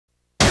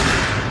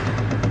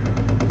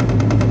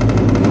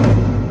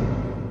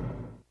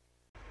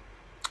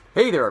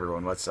Hey there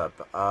everyone, what's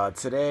up?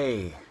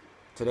 Today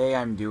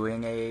I'm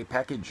doing a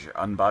package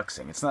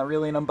unboxing. It's not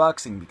really an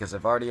unboxing because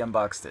I've already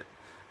unboxed it.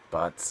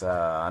 But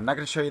I'm not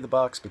going to show you the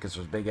box because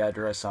there's a big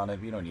address on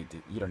it. You don't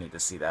need to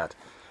see that.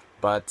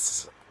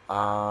 But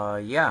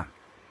yeah,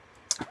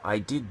 I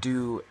did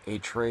do a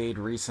trade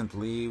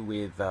recently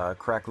with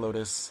Crack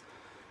Lotus,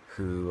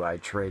 who I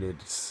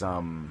traded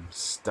some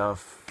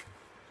stuff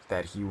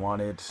that he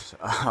wanted.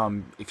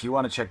 If you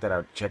want to check that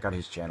out, check out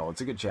his channel.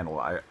 It's a good channel.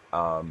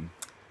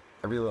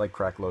 I really like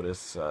Crack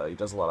Lotus. He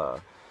does a lot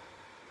of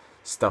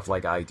stuff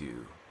like I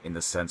do, in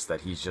the sense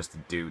that he's just a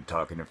dude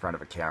talking in front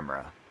of a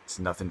camera. It's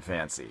nothing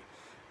fancy.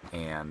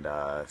 And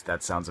if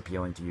that sounds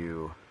appealing to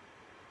you,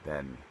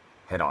 then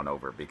head on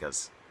over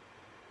because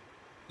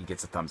he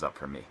gets a thumbs up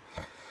from me.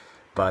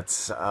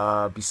 But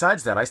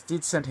besides that, I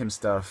did send him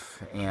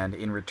stuff, and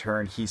in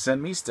return, he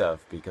sent me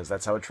stuff because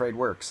that's how a trade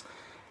works.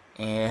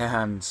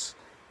 And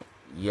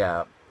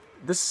yeah,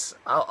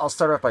 I'll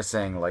start off by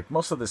saying, like,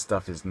 most of this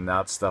stuff is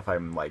not stuff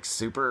I'm like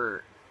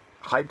super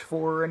hyped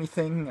for or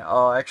anything.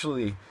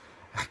 Actually,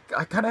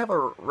 I kind of have a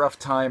rough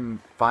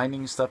time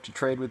finding stuff to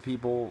trade with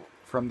people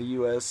from the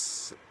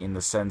U.S. in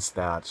the sense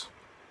that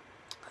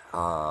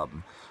a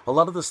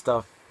lot of the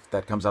stuff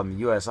that comes out in the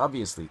U.S.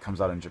 obviously comes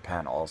out in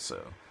Japan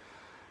also.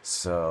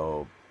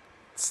 So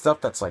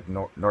stuff that's like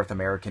North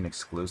American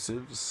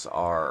exclusives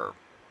are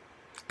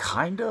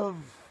kind of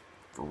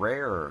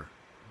rare.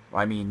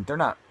 I mean, they're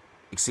not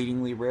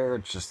exceedingly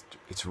rare.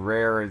 It's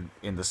rare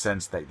in the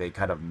sense that they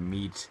kind of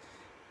meet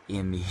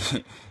in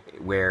the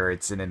where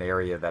it's in an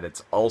area that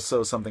it's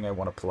also something I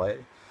want to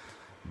play.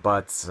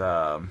 But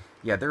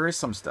yeah, there is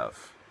some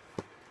stuff.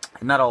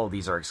 Not all of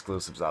these are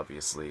exclusives,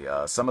 obviously.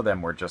 Some of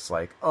them were just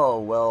like, oh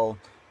well,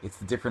 it's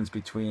the difference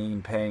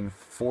between paying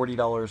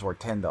 $40 or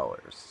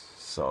 $10.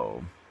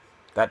 So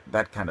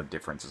that kind of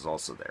difference is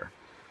also there,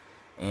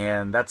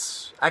 and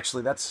that's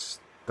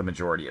the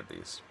majority of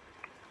these.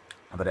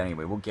 But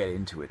anyway, we'll get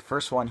into it.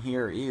 First one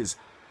here is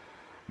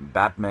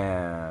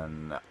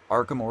Batman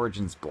Arkham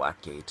Origins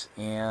Blackgate,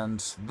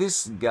 and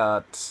this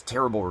got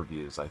terrible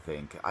reviews. I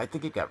think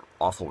it got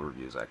awful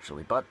reviews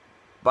actually. But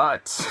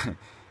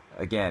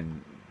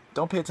again,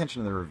 don't pay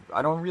attention to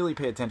I don't really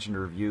pay attention to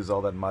reviews all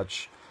that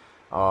much.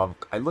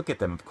 I look at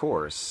them, of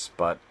course,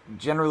 but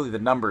generally the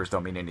numbers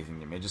don't mean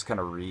anything to me. I just kind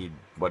of read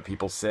what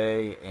people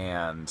say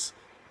and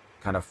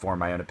kind of form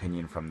my own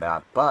opinion from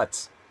that.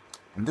 But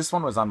and this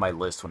one was on my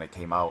list when it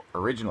came out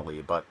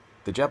originally, but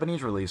the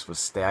Japanese release was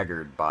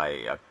staggered by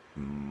a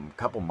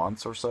couple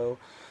months or so.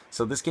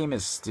 So this game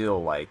is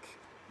still, like,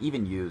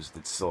 even used,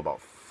 it's still about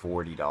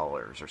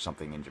 $40 or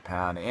something in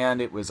Japan, and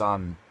it was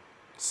on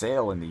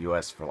sale in the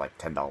US for like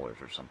 $10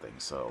 or something.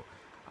 So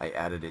I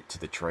added it to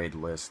the trade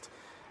list.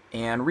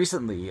 And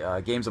recently,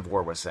 Games of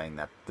War was saying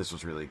that this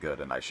was really good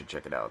and I should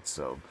check it out.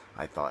 So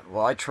I thought,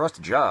 well, I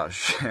trust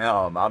Josh.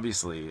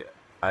 Obviously,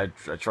 I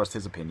trust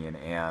his opinion,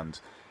 and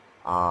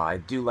I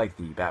do like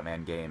the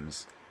Batman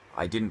games.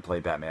 I didn't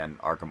play Batman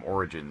Arkham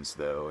Origins,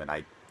 though, and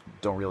I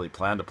don't really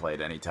plan to play it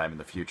anytime in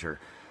the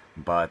future.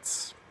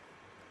 But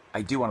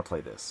I do want to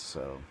play this,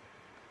 so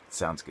it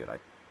sounds good. I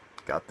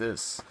got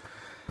this.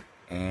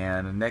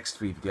 And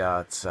next we've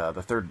got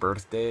the Third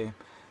Birthday.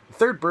 The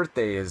Third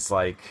Birthday is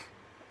like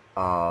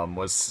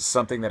was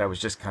something that I was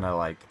just kind of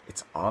like,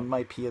 it's on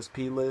my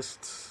PSP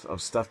list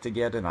of stuff to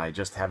get, and I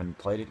just haven't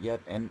played it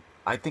yet. And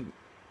I think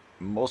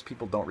most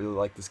people don't really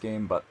like this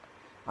game, but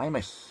I am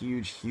a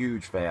huge,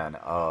 huge fan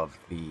of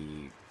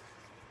the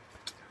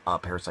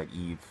Parasite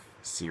Eve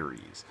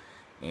series,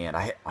 and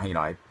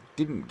I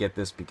didn't get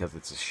this because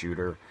it's a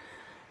shooter,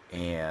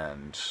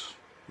 and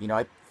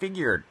I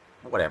figured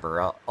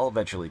whatever, I'll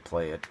eventually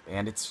play it,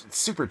 and it's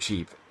super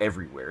cheap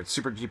everywhere. It's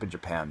super cheap in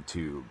Japan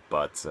too,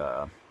 but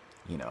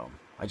you know,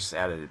 I just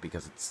added it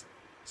because it's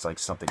like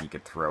something you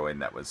could throw in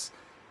that was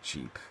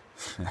cheap.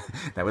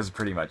 That was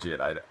pretty much it.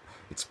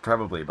 It's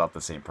probably about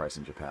the same price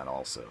in Japan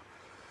also.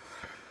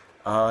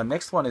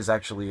 Next one is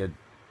actually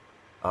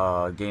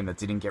a game that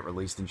didn't get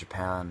released in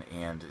Japan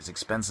and is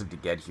expensive to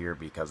get here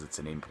because it's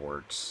an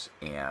import,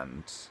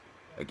 and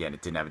again,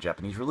 it didn't have a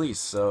Japanese release,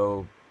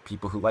 so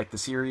people who like the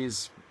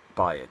series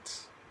buy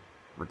it,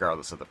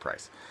 regardless of the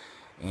price.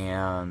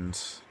 And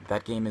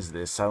that game is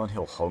this Silent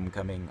Hill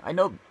Homecoming. I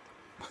know,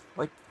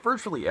 like,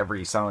 virtually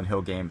every Silent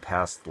Hill game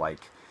past,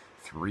 like,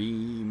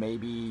 3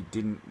 maybe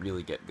didn't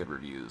really get good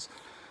reviews.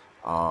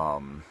 I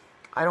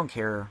don't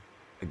care.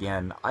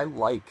 Again,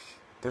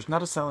 there's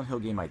not a Silent Hill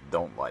game I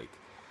don't like.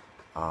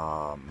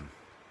 Um,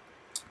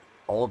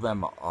 all of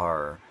them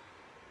are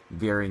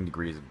varying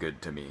degrees of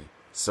good to me.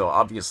 So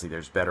obviously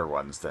there's better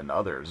ones than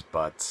others,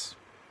 but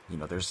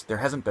there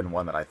hasn't been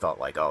one that I thought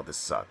like, oh, this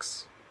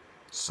sucks.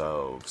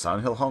 So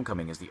Silent Hill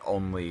Homecoming is the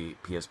only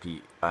the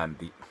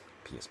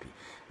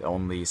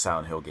only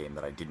Silent Hill game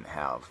that I didn't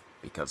have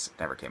because it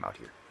never came out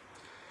here.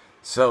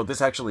 So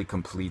this actually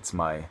completes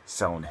my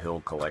Silent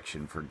Hill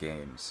collection for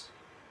games.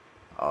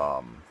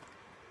 Um,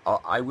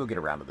 I will get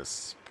around to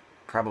this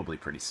probably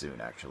pretty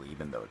soon, actually,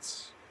 even though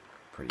it's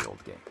a pretty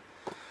old game.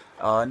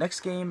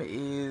 Next game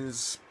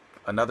is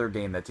another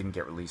game that didn't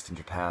get released in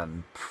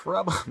Japan.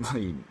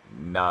 Probably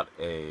not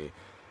a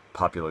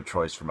popular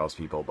choice for most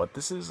people, but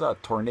this is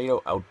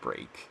Tornado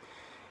Outbreak.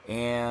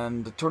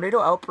 And Tornado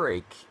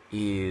Outbreak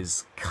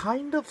is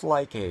kind of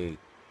like a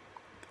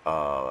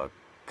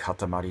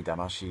Katamari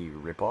Damacy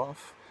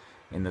ripoff,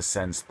 in the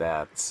sense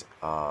that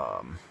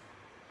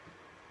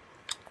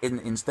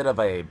instead of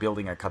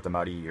building a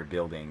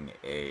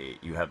Katamari,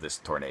 you have this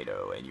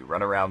tornado, and you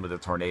run around with a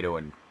tornado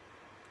and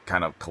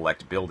kind of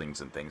collect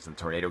buildings and things, and the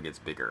tornado gets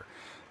bigger.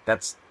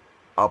 That's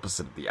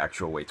opposite of the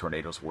actual way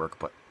tornadoes work,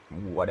 but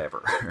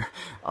whatever.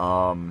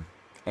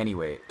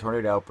 Anyway,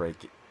 Tornado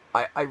Outbreak,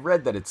 I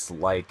read that it's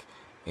like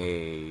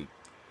a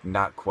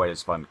not quite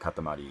as fun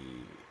Katamari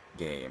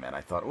game, and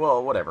I thought,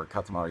 well, whatever,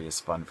 Katamari is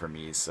fun for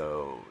me,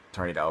 so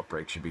Tornado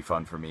Outbreak should be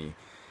fun for me.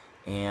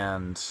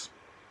 And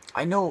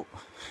I know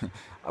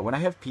when I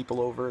have people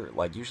over,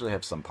 like usually I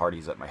have some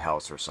parties at my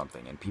house or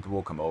something, and people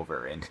will come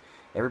over, and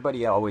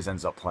everybody always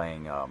ends up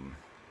playing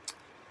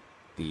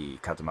the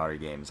Katamari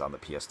games on the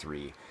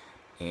PS3,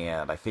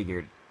 and I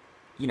figured,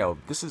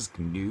 this is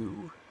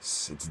new,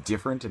 it's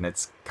different, and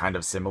it's kind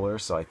of similar,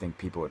 so I think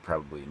people would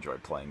probably enjoy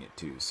playing it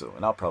too. So,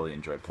 and I'll probably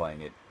enjoy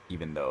playing it,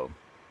 even though,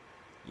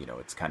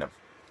 it's kind of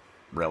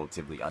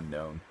relatively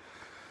unknown.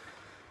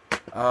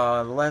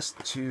 The last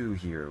two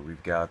here,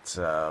 we've got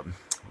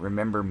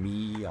Remember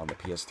Me on the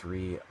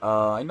PS3.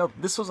 I know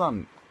this was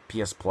on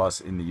PS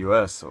Plus in the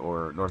US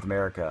or North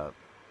America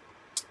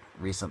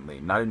recently,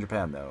 not in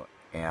Japan though.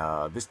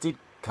 This did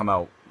come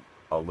out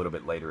a little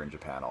bit later in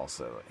Japan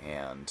also,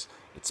 and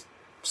it's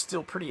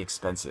still pretty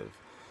expensive.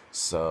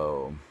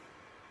 So,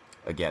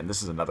 again,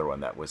 this is another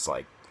one that was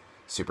like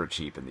super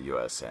cheap in the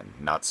US and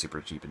not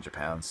super cheap in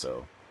Japan,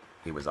 so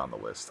he was on the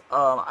list.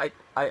 I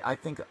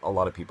think a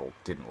lot of people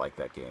didn't like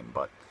that game,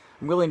 but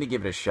I'm willing to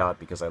give it a shot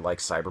because I like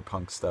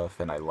cyberpunk stuff,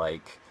 and I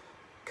like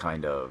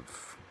kind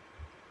of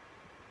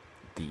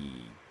the,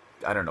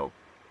 I don't know,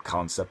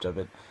 concept of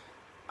it.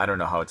 I don't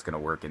know how it's going to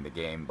work in the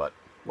game, but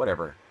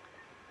whatever.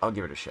 I'll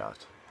give it a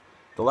shot.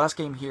 The last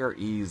game here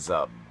is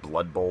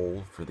Blood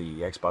Bowl for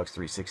the Xbox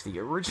 360.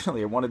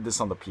 Originally, I wanted this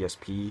on the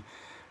PSP,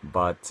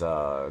 but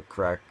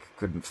Crack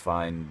couldn't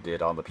find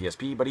it on the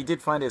PSP, but he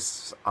did find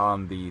this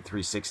on the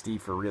 360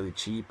 for really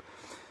cheap.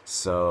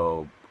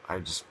 So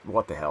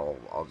what the hell,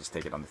 I'll just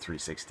take it on the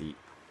 360.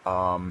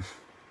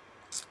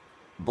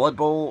 Blood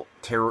Bowl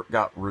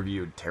got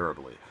reviewed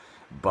terribly,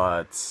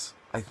 but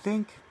I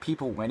think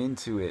people went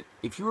into it,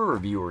 if you were a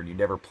reviewer and you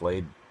never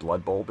played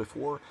Blood Bowl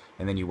before,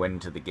 and then you went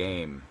into the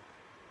game,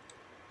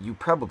 you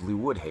probably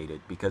would hate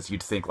it, because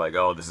you'd think like,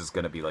 oh, this is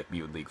going to be like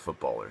Mutant League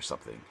Football or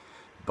something.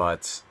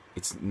 But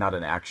it's not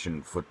an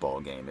action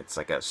football game, it's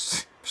like a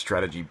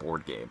strategy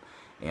board game.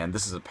 And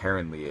this is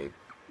apparently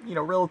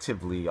a,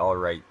 relatively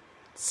alright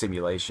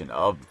simulation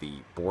of the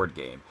board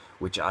game,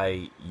 which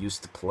I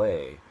used to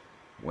play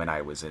when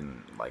I was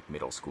in like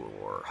middle school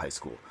or high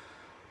school,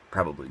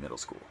 probably middle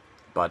school.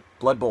 But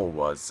Blood Bowl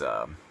was,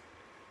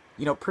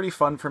 pretty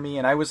fun for me,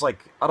 and I was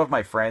like, out of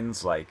my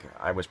friends, like,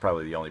 I was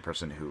probably the only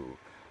person who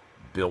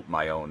built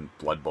my own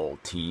Blood Bowl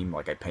team.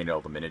 Like, I painted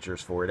all the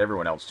miniatures for it.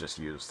 Everyone else just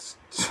used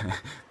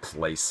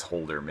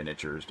placeholder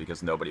miniatures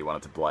because nobody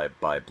wanted to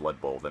buy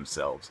Blood Bowl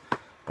themselves.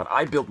 But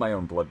I built my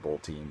own Blood Bowl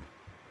team,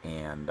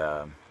 and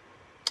I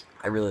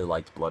really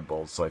liked Blood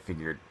Bowl, so I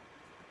figured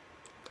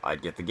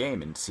I'd get the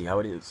game and see how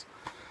it is.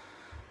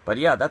 But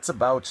yeah, that's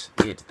about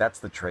it. That's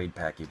the trade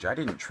package. I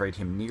didn't trade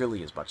him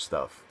nearly as much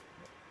stuff.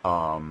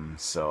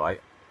 So I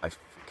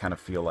kind of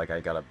feel like I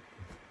got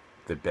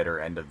the better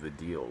end of the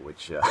deal,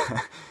 which,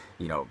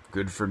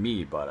 good for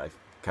me, but I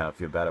kind of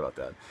feel bad about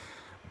that.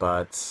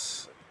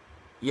 But,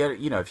 yeah,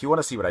 if you want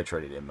to see what I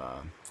traded him,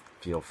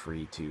 feel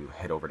free to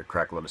head over to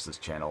Crack Lotus's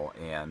channel,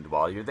 and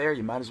while you're there,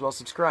 you might as well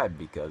subscribe,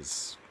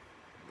 because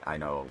I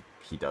know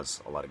he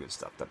does a lot of good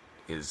stuff that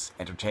is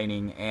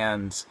entertaining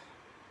and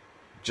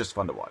just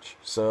fun to watch.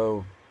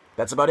 So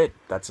that's about it.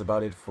 That's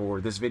about it for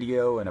this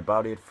video, and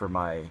about it for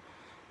my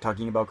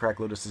talking about Crack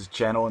Lotus's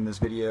channel in this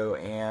video,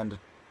 and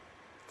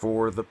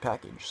for the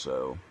package.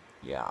 So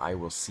yeah, I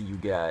will see you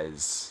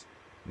guys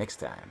next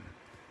time.